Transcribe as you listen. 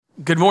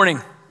Good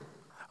morning.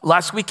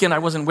 Last weekend I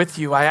wasn't with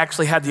you. I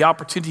actually had the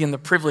opportunity and the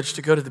privilege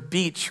to go to the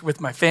beach with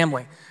my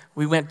family.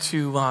 We went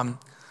to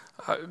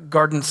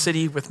Garden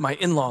City with my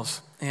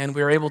in-laws, and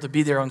we were able to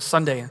be there on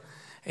Sunday.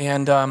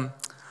 And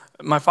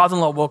my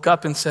father-in-law woke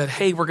up and said,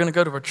 "Hey, we're going to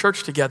go to a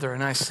church together."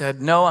 And I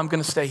said, "No, I'm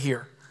going to stay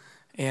here."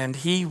 And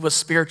he was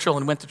spiritual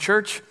and went to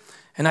church,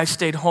 and I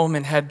stayed home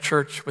and had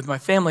church with my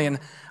family. And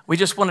we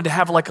just wanted to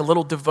have like a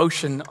little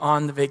devotion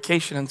on the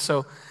vacation. And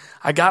so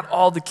I got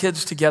all the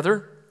kids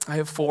together. I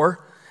have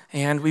 4.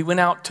 And we went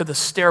out to the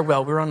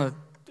stairwell. We were on a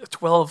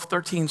 12,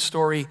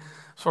 13-story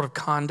sort of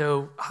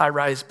condo,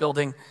 high-rise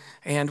building.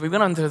 And we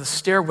went onto the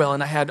stairwell,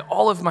 and I had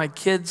all of my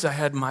kids. I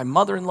had my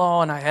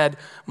mother-in-law, and I had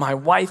my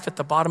wife at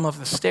the bottom of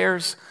the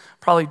stairs,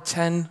 probably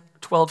 10,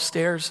 12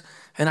 stairs.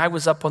 And I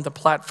was up on the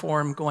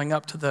platform going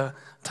up to the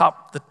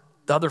top, the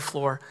other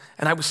floor.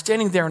 And I was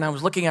standing there, and I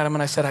was looking at him,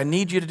 and I said, "I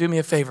need you to do me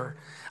a favor.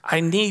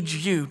 I need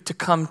you to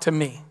come to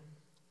me.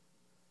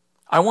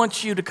 I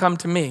want you to come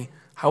to me.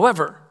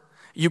 However,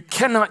 you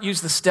cannot use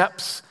the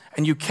steps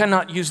and you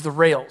cannot use the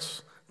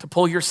rails to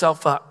pull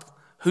yourself up.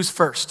 Who's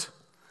first?"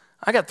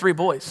 I got 3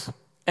 boys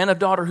and a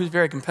daughter who's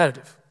very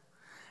competitive.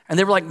 And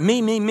they were like,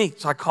 me.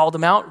 So I called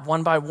them out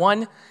one by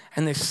one,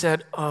 and they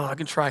said, "Oh, I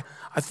can try."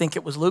 I think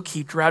it was Luke.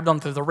 He grabbed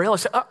onto the rail.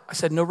 I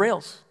said, "No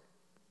rails."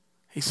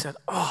 He said,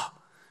 "Oh,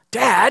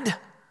 Dad,"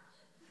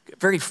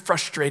 very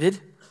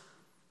frustrated.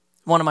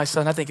 One of my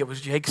sons, I think it was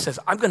Jake, says,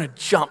 "I'm going to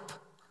jump.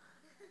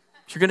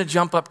 You're going to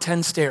jump up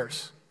 10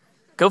 stairs.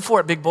 Go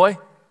for it, big boy."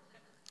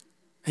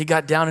 He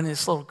got down in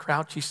his little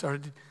crouch.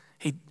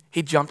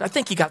 He jumped. I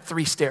think he got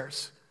 3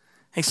 stairs.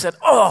 He said,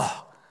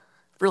 "Oh,"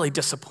 really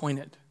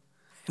disappointed.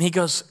 And he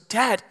goes,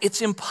 "Dad,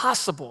 it's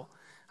impossible."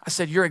 I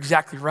said, "You're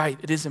exactly right.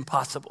 It is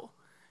impossible.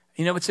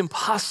 You know, it's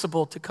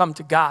impossible to come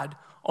to God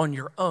on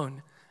your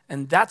own.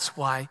 And that's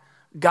why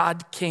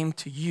God came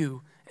to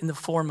you in the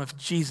form of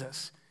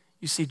Jesus.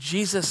 You see,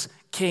 Jesus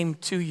came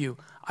to you.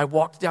 I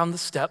walked down the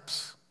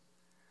steps.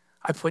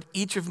 I put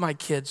each of my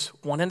kids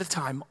one at a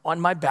time on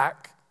my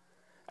back,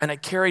 and I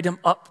carried them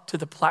up to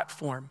the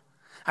platform.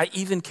 I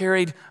even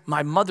carried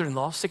my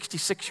mother-in-law,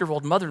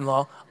 66-year-old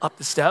mother-in-law, up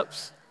the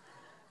steps,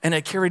 and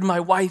I carried my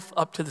wife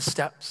up to the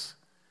steps.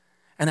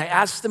 And I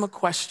asked them a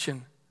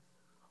question: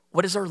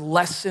 what is our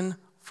lesson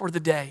for the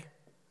day?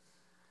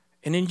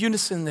 And in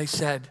unison they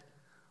said,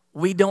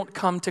 "We don't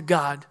come to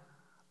God,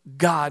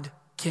 God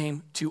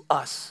came to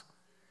us."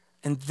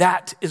 And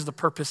that is the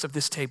purpose of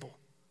this table,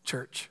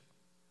 church.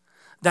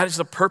 That is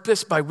the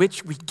purpose by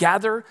which we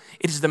gather.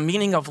 It is the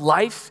meaning of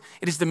life.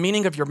 It is the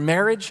meaning of your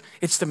marriage.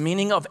 It's the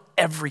meaning of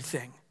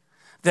everything.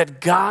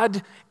 That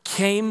God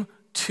came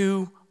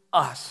to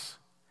us.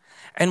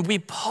 And we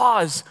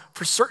pause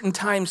for certain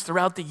times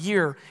throughout the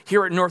year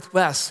here at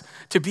Northwest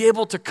to be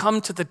able to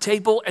come to the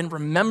table and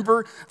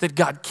remember that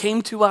God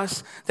came to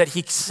us, that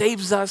He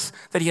saves us,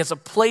 that He has a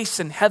place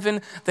in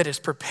heaven that is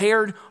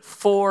prepared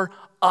for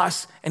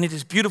us. And it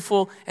is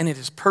beautiful, and it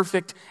is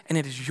perfect, and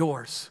it is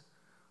yours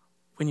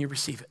when you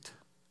receive it.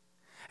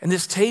 And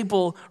this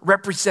table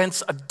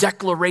represents a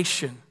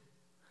declaration.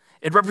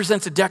 It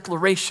represents a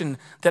declaration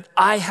that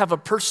I have a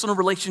personal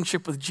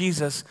relationship with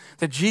Jesus,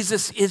 that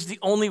Jesus is the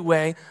only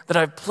way, that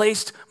I've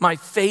placed my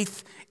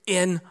faith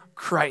in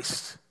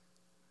Christ.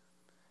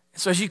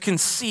 So as you can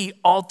see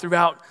all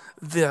throughout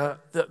the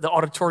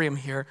auditorium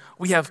here,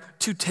 we have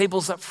 2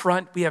 tables up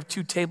front, we have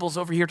 2 tables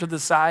over here to the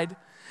side,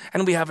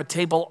 and we have a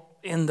table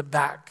in the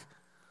back.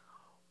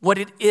 What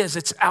it is,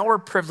 it's our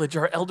privilege,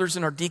 our elders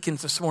and our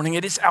deacons this morning,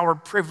 it is our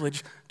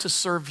privilege to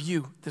serve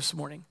you this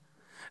morning.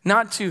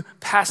 Not to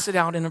pass it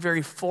out in a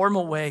very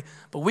formal way,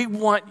 but we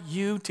want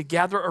you to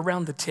gather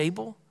around the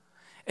table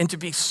and to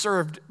be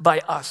served by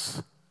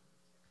us.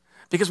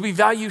 Because we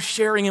value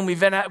sharing, and we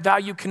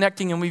value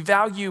connecting, and we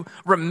value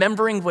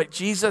remembering what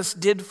Jesus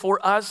did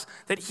for us,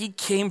 that He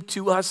came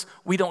to us,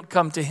 we don't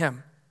come to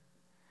Him.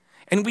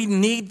 And we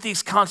need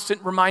these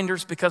constant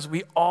reminders because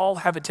we all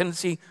have a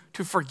tendency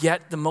to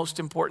forget the most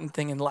important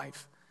thing in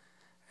life.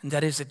 And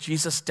that is that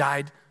Jesus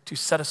died to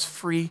set us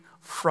free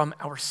from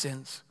our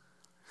sins.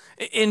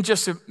 In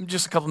just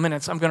a couple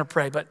minutes, I'm going to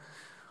pray. But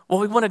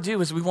what we want to do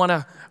is we're going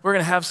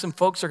to have some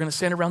folks that are going to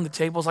stand around the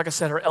tables. Like I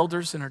said, our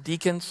elders and our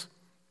deacons.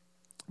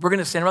 We're going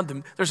to stand around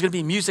them. There's going to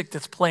be music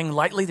that's playing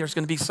lightly. There's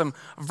going to be some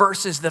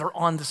verses that are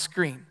on the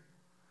screen.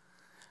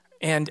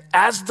 And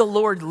as the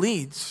Lord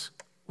leads,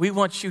 we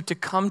want you to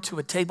come to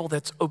a table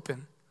that's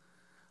open.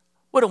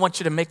 We don't want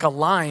you to make a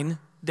line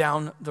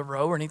down the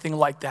row or anything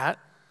like that,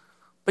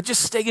 but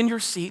just stay in your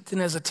seat,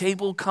 and as a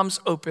table comes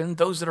open,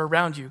 those that are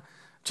around you,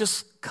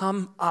 just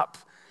come up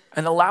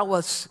and allow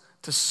us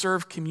to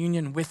serve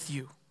communion with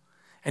you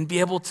and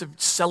be able to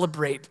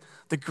celebrate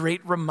the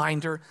great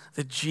reminder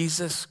that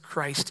Jesus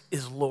Christ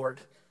is Lord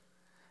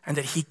and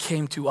that He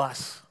came to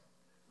us.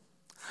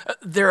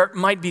 There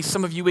might be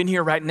some of you in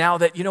here right now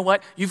that, you know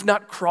what, you've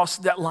not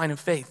crossed that line of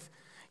faith.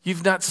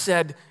 You've not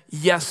said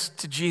yes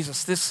to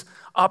Jesus. This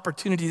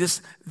opportunity,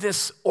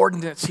 this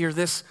ordinance here,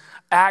 this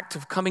act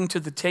of coming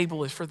to the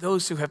table is for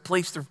those who have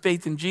placed their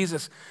faith in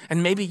Jesus.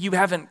 And maybe you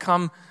haven't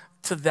come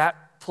to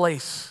that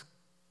place.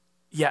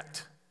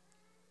 yet,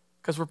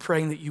 because we're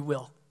praying that you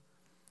will,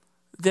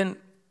 then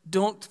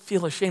don't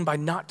feel ashamed by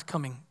not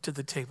coming to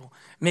the table.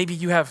 Maybe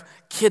you have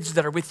kids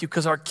that are with you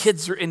because our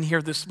kids are in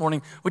here this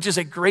morning, which is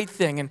a great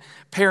thing. And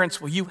parents,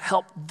 will you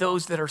help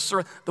those that are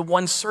the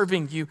ones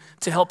serving you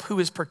to help who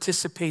is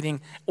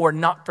participating or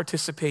not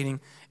participating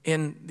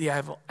in the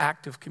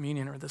act of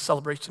communion or the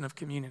celebration of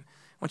communion?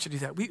 I want you to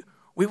do that.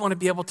 We want to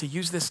be able to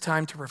use this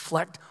time to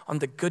reflect on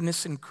the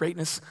goodness and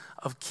greatness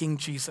of King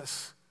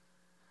Jesus.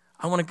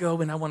 I want to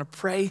go and I want to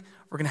pray.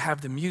 We're going to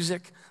have the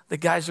music. The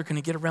guys are going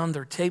to get around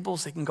their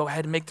tables. They can go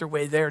ahead and make their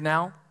way there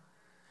now.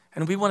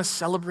 And we want to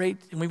celebrate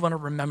and we want to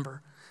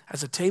remember.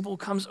 As a table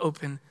comes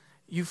open,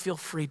 you feel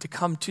free to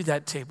come to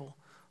that table.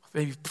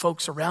 Maybe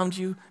folks around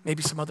you,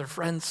 maybe some other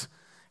friends.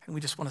 And we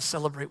just want to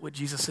celebrate what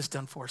Jesus has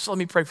done for us. So let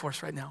me pray for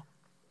us right now.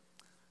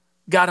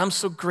 God, I'm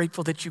so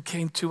grateful that you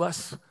came to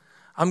us.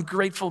 I'm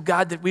grateful,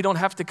 God, that we don't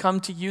have to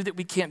come to you, that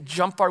we can't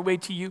jump our way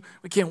to you,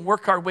 we can't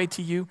work our way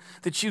to you,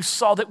 that you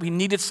saw that we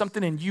needed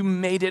something and you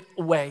made it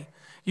a way.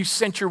 You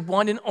sent your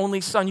one and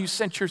only Son. You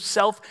sent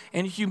yourself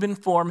in human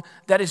form.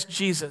 That is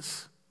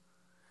Jesus.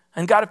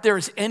 And God, if there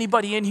is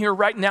anybody in here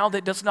right now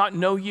that does not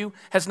know you,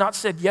 has not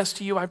said yes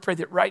to you, I pray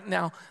that right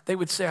now they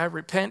would say, I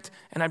repent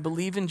and I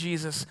believe in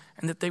Jesus,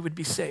 and that they would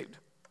be saved.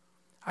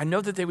 I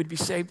know that they would be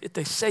saved if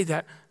they say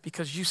that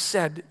because you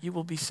said you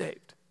will be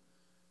saved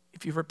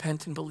if you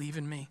repent and believe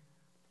in me.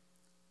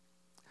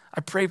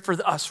 I pray for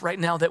us right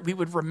now that we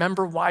would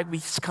remember why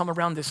we come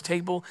around this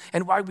table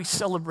and why we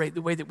celebrate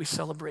the way that we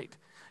celebrate.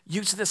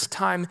 Use this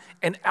time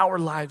in our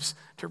lives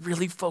to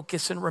really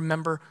focus and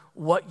remember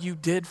what you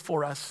did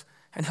for us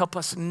and help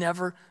us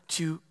never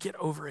to get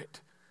over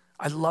it.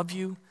 I love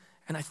you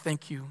and I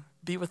thank you.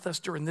 Be with us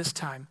during this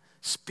time.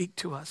 Speak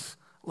to us.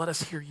 Let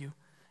us hear you.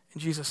 In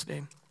Jesus'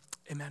 name,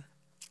 amen.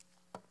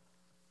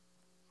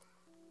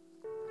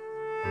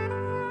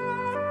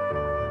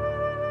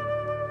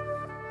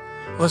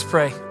 Let's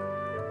pray.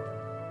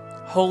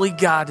 Holy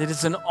God, it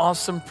is an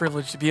awesome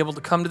privilege to be able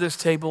to come to this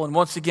table and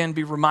once again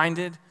be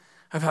reminded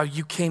of how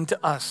you came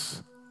to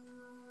us.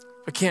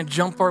 We can't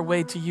jump our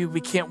way to you.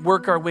 We can't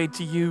work our way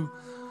to you.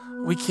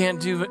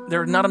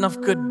 There are not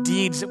enough good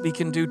deeds that we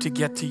can do to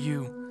get to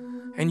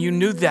you. And you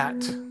knew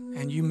that,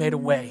 and you made a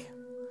way.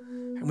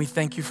 And we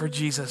thank you for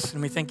Jesus,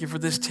 and we thank you for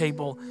this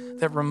table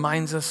that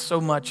reminds us so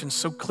much and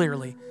so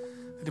clearly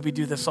that we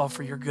do this all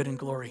for your good and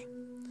glory.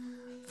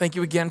 Thank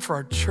you again for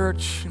our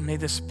church, and may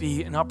this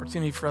be an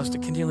opportunity for us to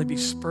continually be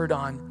spurred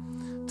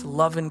on to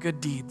love and good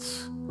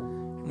deeds.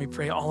 And we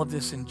pray all of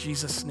this in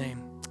Jesus'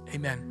 name.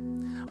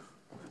 Amen.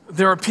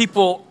 There are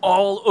people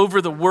all over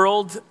the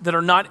world that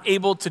are not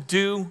able to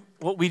do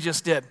what we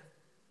just did.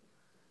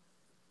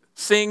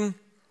 Sing,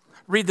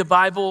 read the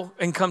Bible,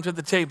 and come to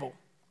the table.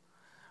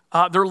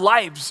 Their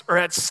lives are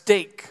at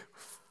stake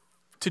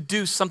to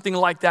do something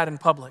like that in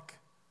public.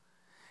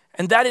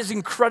 And that is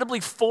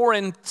incredibly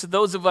foreign to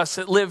those of us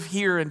that live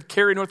here in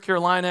Cary, North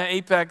Carolina,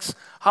 Apex,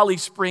 Holly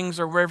Springs,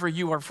 or wherever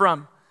you are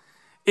from.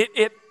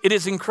 It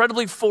is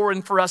incredibly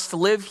foreign for us to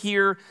live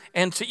here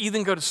and to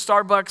even go to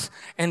Starbucks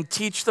and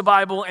teach the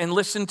Bible and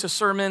listen to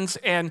sermons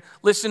and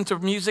listen to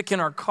music in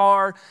our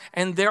car.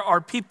 And there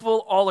are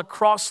people all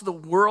across the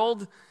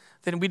world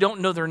that we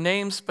don't know their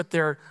names, but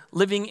they're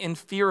living in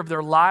fear of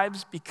their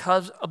lives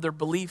because of their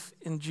belief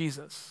in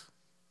Jesus.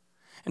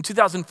 In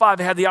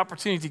 2005, I had the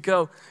opportunity to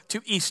go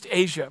to East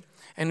Asia.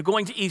 And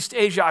going to East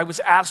Asia, I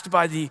was asked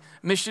by the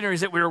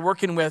missionaries that we were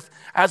working with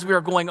as we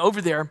were going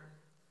over there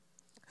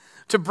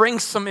to bring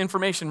some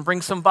information,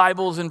 bring some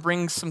Bibles and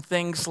bring some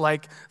things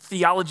like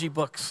theology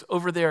books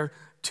over there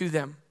to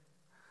them.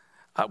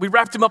 We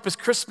wrapped them up as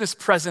Christmas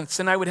presents,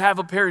 and I would have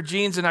a pair of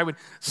jeans and I would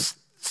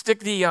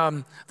stick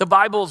the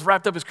Bibles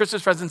wrapped up as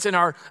Christmas presents in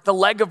the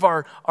leg of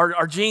our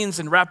jeans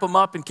and wrap them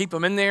up and keep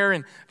them in there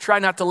and try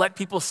not to let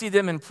people see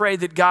them and pray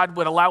that God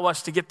would allow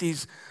us to get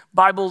these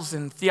Bibles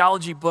and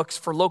theology books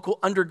for local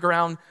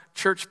underground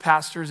church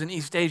pastors in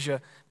East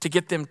Asia to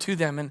get them to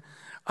them. And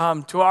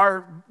to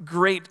our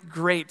great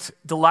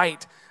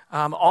delight,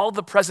 all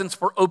the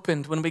presents were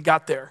opened when we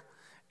got there.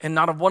 And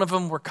not one of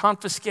them were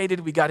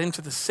confiscated. We got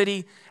into the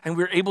city and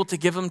we were able to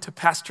give them to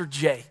Pastor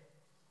Jay.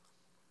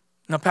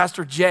 Now,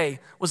 Pastor Jay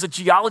was a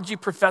geology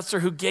professor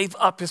who gave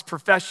up his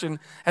profession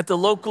at the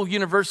local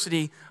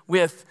university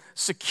with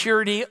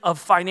security of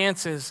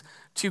finances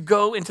to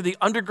go into the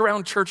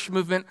underground church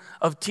movement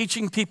of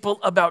teaching people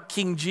about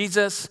King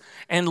Jesus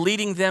and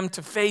leading them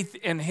to faith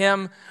in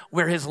him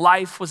where his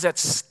life was at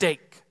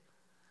stake.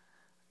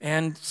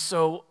 And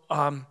so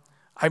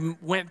I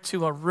went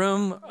to a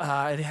room.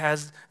 It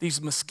has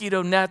these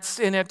mosquito nets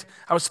in it.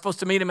 I was supposed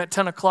to meet him at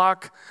 10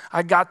 o'clock.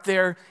 I got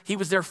there. He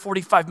was there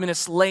 45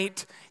 minutes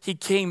late. He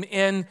came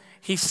in.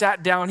 He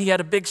sat down. He had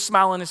a big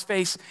smile on his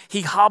face.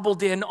 He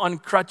hobbled in on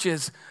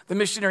crutches. The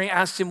missionary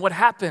asked him, what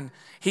happened?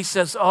 He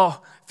says,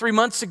 3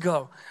 months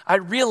ago, I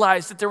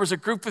realized that there was a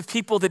group of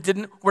people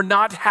that were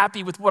not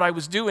happy with what I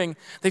was doing.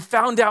 They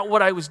found out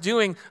what I was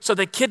doing, so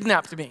they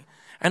kidnapped me.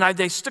 And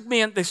they stuck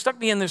me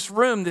in this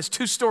room, this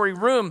 2-story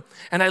room,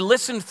 and I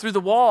listened through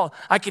the wall.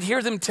 I could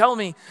hear them tell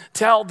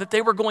that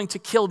they were going to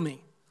kill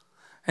me.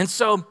 And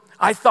so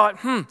I thought,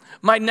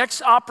 my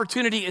next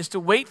opportunity is to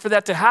wait for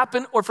that to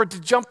happen or for it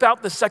to jump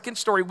out the second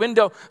story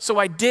window. So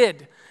I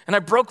did. And I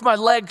broke my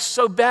leg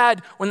so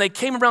bad when they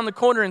came around the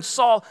corner and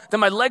saw that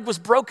my leg was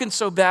broken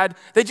so bad,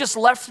 they just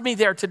left me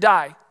there to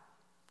die.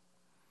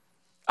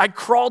 I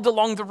crawled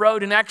along the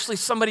road and actually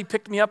somebody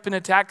picked me up in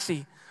a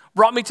taxi,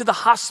 brought me to the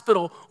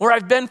hospital where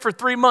I've been for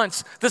 3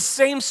 months, the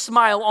same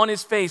smile on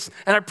his face.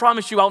 And I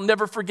promise you, I'll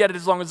never forget it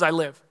as long as I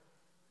live.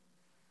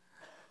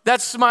 That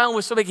smile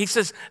was so big. He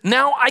says,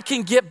 now I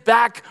can get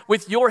back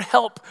with your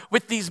help,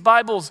 with these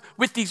Bibles,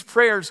 with these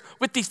prayers,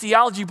 with these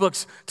theology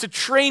books, to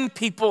train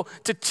people,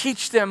 to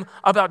teach them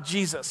about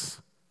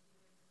Jesus.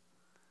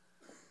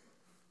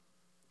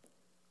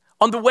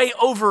 On the way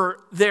over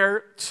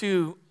there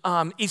to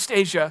East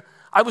Asia,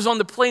 I was on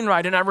the plane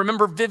ride, and I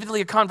remember vividly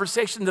a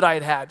conversation that I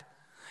had had.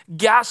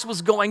 Gas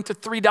was going to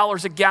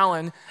 $3 a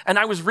gallon, and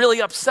I was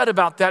really upset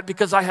about that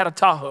because I had a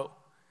Tahoe.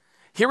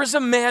 Here is a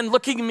man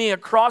looking at me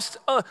across,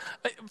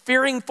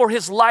 fearing for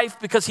his life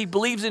because he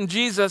believes in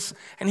Jesus.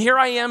 And here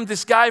I am,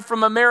 this guy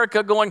from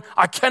America going,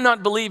 I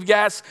cannot believe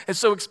gas is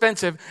so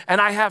expensive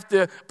and I have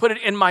to put it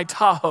in my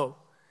Tahoe.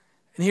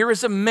 And here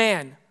is a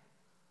man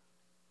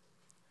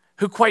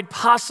who quite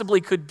possibly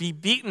could be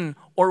beaten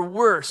or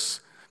worse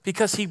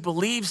because he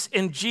believes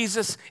in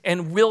Jesus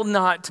and will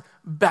not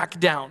back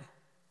down.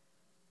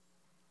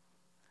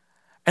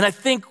 And I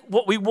think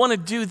what we want to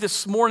do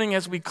this morning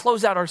as we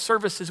close out our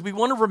services, we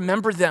want to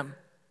remember them.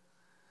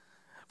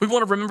 We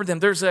want to remember them.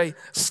 There's a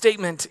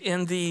statement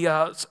in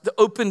the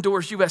Open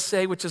Doors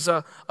USA, which is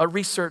a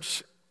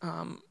research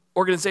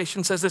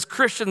organization, says this: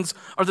 Christians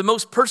are the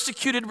most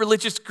persecuted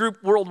religious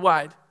group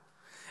worldwide.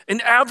 An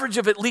average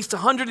of at least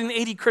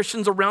 180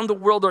 Christians around the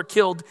world are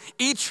killed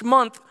each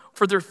month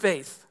for their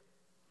faith.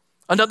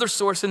 Another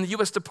source in the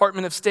U.S.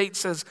 Department of State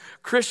says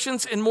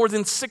Christians in more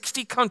than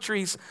 60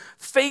 countries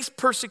face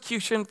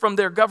persecution from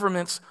their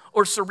governments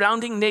or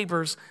surrounding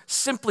neighbors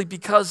simply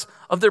because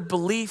of their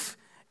belief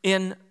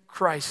in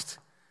Christ.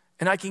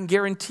 And I can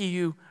guarantee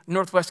you,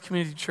 Northwest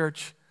Community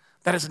Church,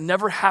 that has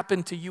never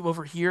happened to you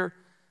over here,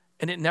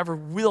 and it never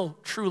will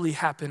truly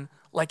happen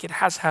like it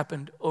has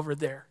happened over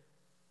there.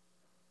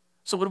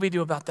 So what do we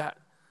do about that?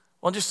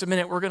 Well, in just a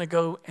minute, we're going to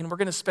go and we're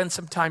going to spend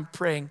some time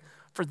praying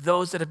for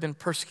those that have been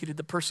persecuted,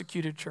 the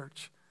persecuted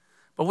church.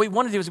 But what we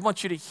want to do is we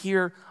want you to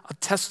hear a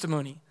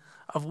testimony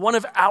of one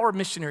of our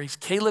missionaries,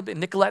 Caleb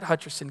and Nicolette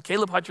Hutcherson.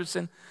 Caleb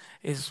Hutcherson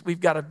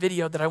we've got a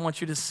video that I want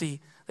you to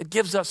see that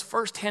gives us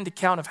firsthand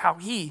account of how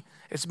he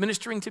is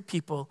ministering to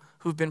people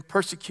who've been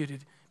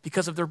persecuted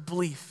because of their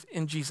belief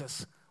in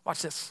Jesus.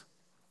 Watch this.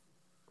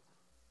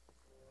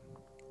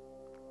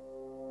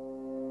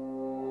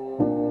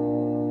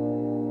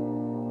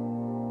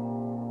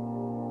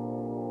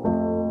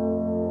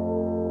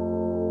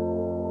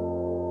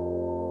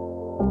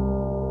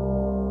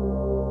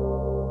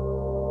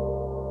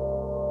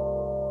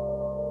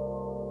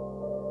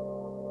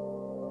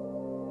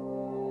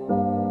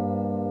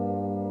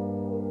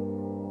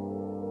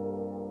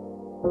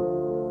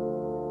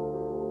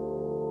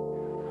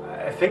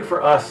 I think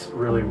for us,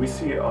 really, we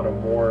see it on a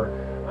more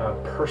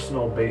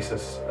personal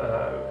basis.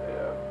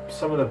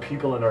 Some of the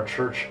people in our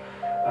church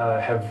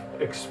have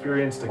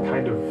experienced a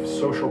kind of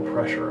social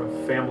pressure,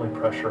 of family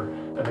pressure.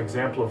 An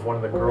example of one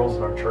of the girls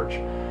in our church,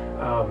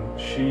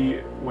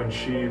 when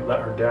she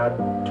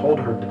told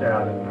her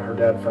dad, and her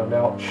dad found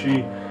out she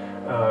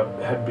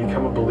had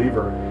become a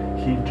believer,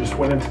 he just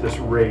went into this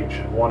rage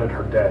and wanted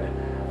her dead.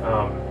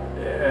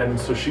 And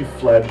so she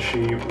fled.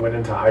 She went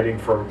into hiding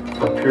for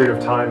a period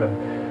of time,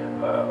 and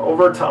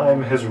over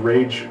time, his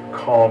rage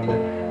calmed.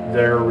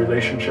 Their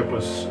relationship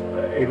was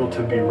able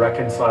to be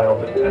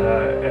reconciled,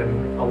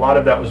 and a lot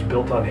of that was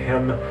built on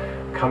him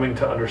coming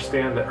to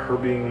understand that her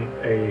being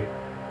a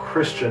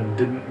Christian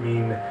didn't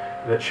mean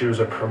that she was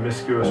a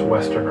promiscuous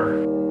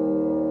Westerner.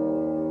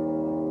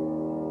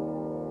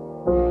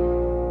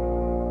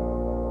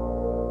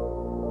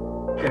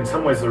 In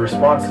some ways, the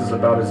response is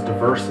about as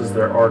diverse as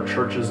there are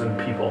churches and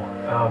people.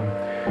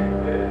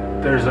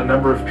 There's a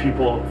number of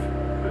people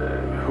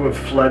who have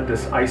fled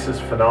this ISIS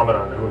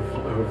phenomenon, who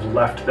have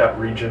left that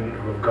region,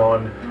 who have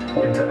gone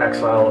into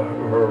exile,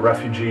 who are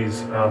refugees.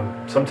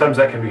 Sometimes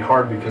that can be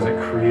hard because it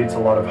creates a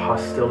lot of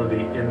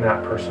hostility in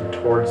that person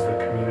towards the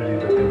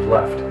community that they've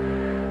left.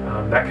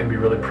 That can be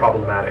really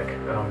problematic,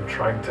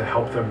 trying to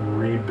help them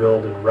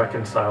rebuild and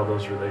reconcile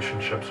those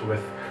relationships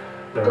with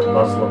their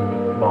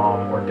Muslim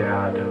mom or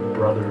dad and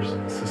brothers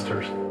and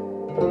sisters.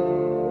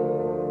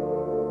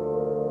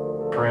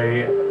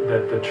 Pray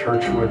that the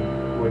church would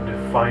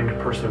find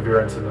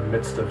perseverance in the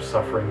midst of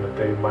suffering that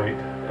they might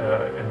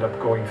end up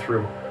going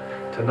through.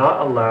 To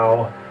not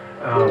allow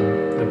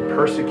the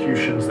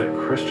persecutions that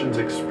Christians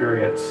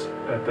experience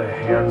at the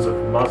hands of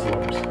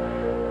Muslims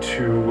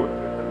to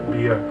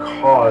be a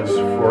cause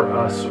for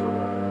us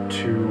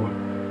to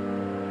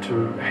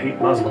hate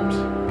Muslims.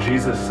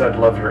 Jesus said,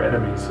 love your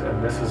enemies,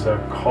 and this is a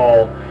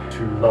call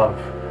to love,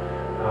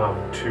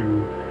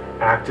 to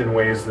act in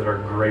ways that are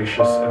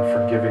gracious and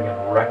forgiving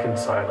and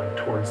reconciling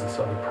towards this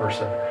other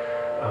person.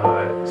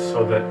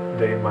 so that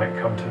they might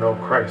come to know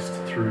Christ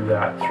through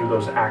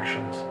those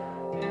actions.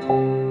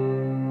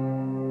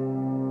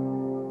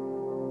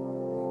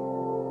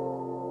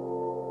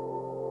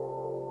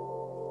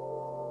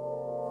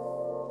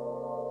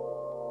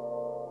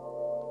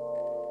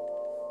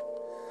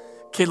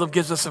 Caleb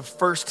gives us a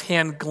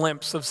first-hand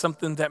glimpse of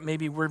something that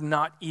maybe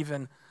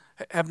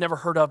have never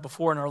heard of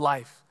before in our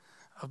life,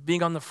 of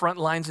being on the front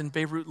lines in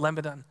Beirut,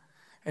 Lebanon,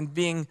 and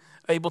being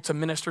able to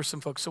minister some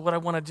folks. So what I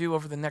want to do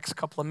over the next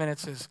couple of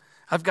minutes is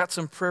I've got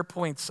some prayer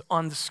points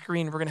on the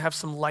screen. We're going to have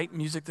some light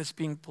music that's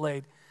being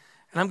played.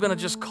 And I'm going to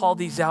just call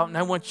these out, and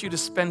I want you to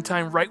spend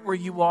time right where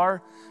you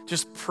are,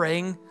 just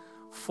praying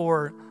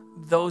for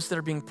those that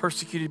are being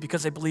persecuted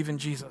because they believe in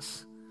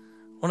Jesus.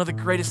 One of the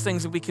greatest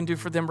things that we can do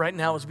for them right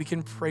now is we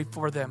can pray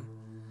for them.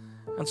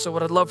 And so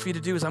what I'd love for you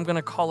to do is I'm going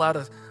to call out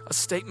a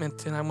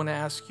statement, and I'm going to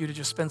ask you to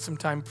just spend some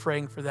time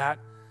praying for that.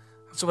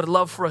 And so what I'd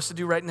love for us to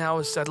do right now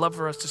is I'd love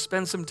for us to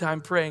spend some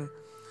time praying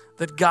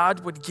that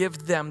God would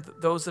give them,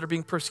 those that are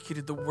being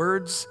persecuted, the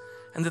words,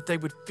 and that they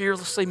would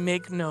fearlessly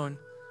make known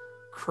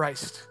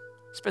Christ.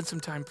 Spend some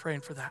time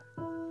praying for that.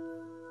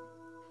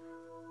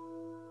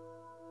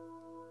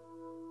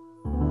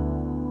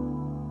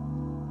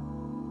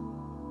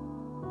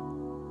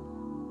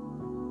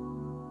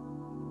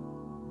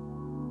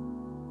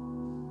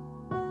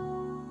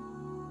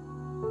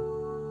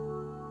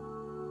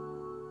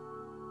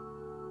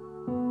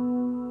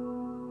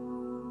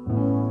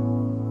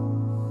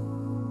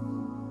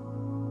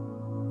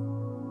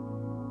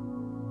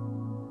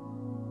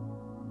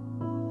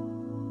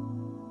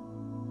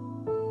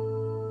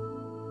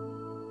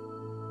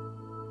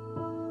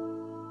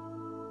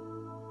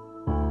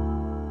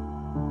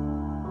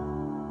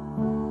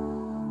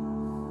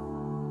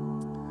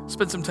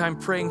 Spend some time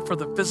praying for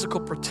the physical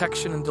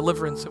protection and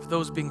deliverance of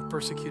those being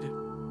persecuted.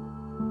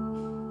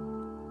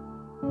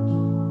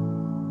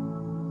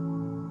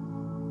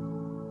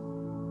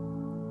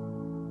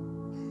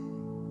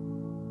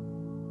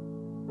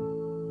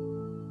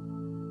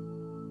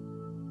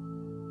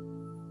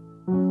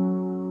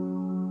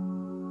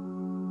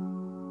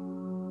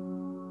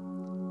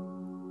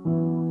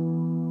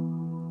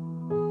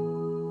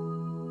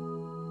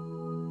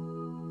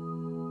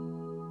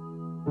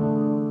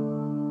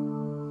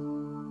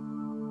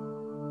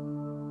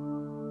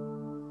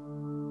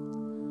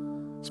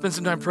 Spend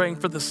some time praying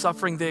for the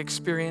suffering they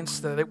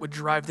experienced, that it would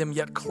drive them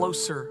yet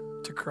closer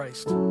to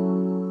Christ.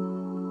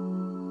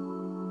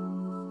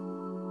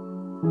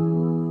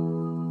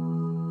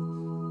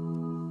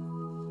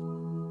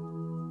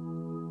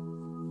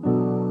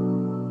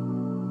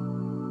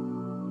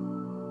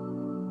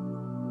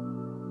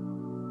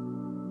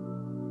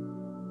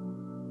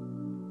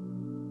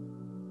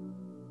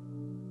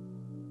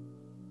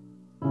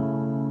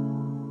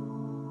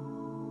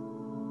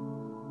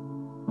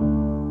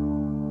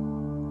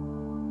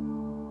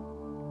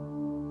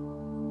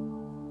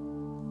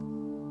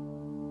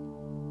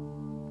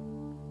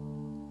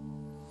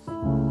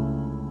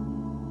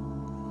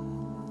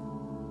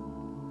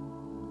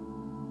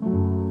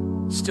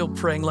 Still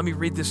praying, let me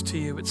read this to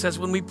you. It says,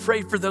 when we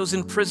pray for those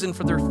in prison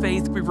for their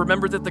faith, we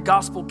remember that the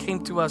gospel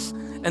came to us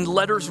in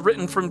letters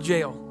written from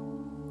jail.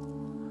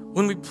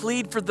 When we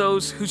plead for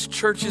those whose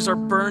churches are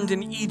burned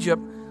in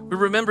Egypt, we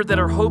remember that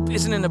our hope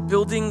isn't in a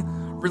building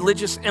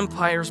religious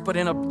empires, but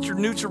in a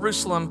new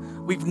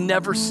Jerusalem we've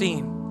never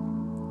seen.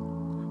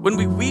 When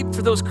we weep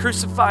for those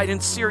crucified in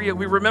Syria,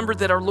 we remember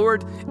that our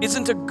Lord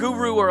isn't a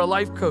guru or a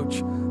life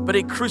coach, but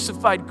a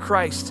crucified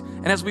Christ.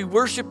 And as we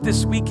worship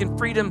this week in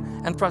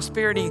freedom and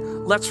prosperity,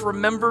 let's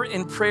remember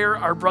in prayer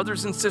our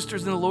brothers and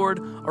sisters in the Lord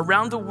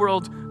around the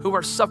world who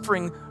are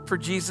suffering for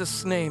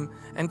Jesus' name.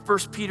 And 1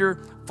 Peter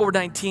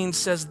 4:19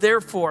 says,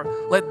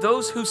 therefore, let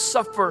those who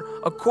suffer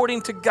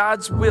according to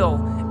God's will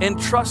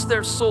entrust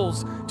their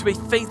souls to a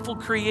faithful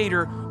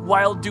Creator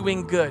while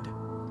doing good.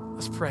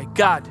 Let's pray.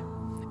 God,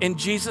 in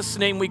Jesus'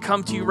 name, we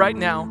come to you right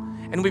now,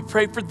 and we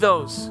pray for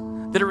those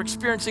that are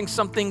experiencing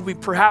something we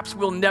perhaps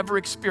will never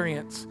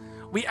experience.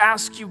 We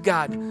ask you,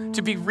 God,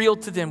 to be real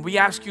to them. We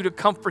ask you to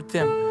comfort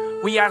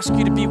them. We ask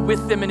you to be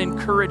with them and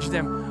encourage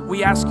them.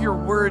 We ask your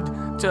word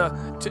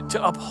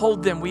to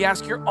uphold them. We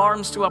ask your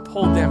arms to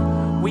uphold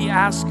them. We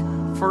ask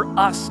for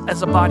us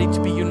as a body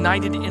to be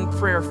united in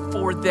prayer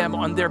for them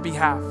on their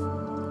behalf.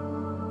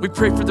 We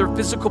pray for their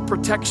physical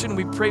protection.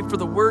 We pray for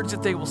the words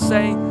that they will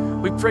say.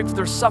 We pray for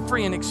their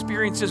suffering and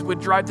experiences would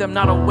drive them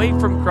not away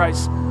from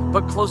Christ,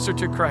 but closer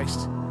to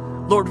Christ.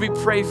 Lord, we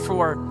pray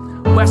for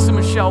Wes and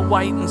Michelle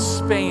White in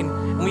Spain,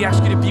 and we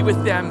ask you to be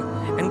with them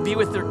and be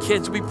with their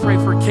kids. We pray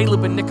for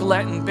Caleb and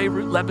Nicolette in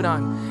Beirut,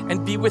 Lebanon,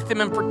 and be with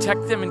them and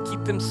protect them and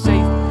keep them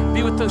safe.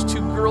 Be with those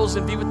two girls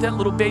and be with that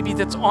little baby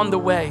that's on the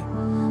way.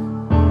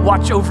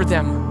 Watch over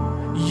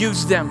them,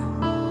 use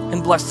them,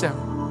 and bless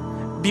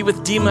them. Be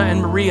with Dima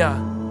and Maria,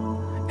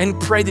 and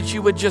pray that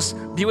you would just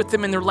be with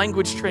them in their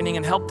language training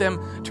and help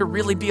them to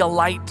really be a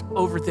light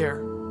over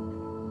there.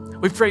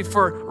 We pray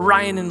for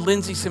Ryan and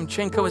Lindsay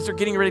Simchenko as they're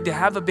getting ready to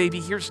have a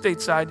baby here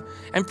stateside,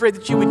 and pray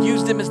that you would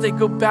use them as they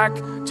go back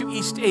to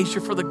East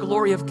Asia for the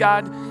glory of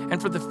God and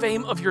for the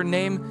fame of your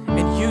name,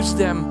 and use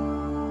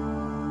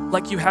them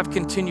like you have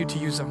continued to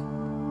use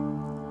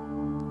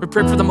them. We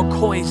pray for the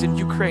McCoys in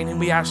Ukraine, and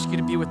we ask you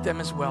to be with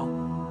them as well.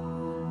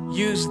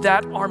 Use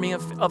that army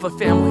of a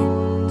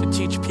family to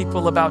teach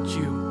people about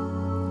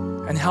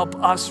you, and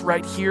help us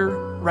right here,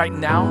 right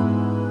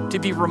now, to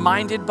be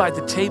reminded by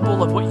the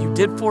table of what you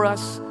did for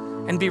us,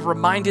 and be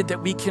reminded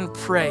that we can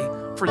pray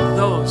for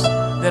those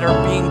that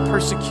are being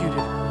persecuted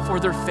for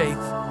their faith.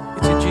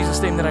 It's in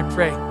Jesus' name that I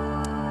pray.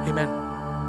 Amen.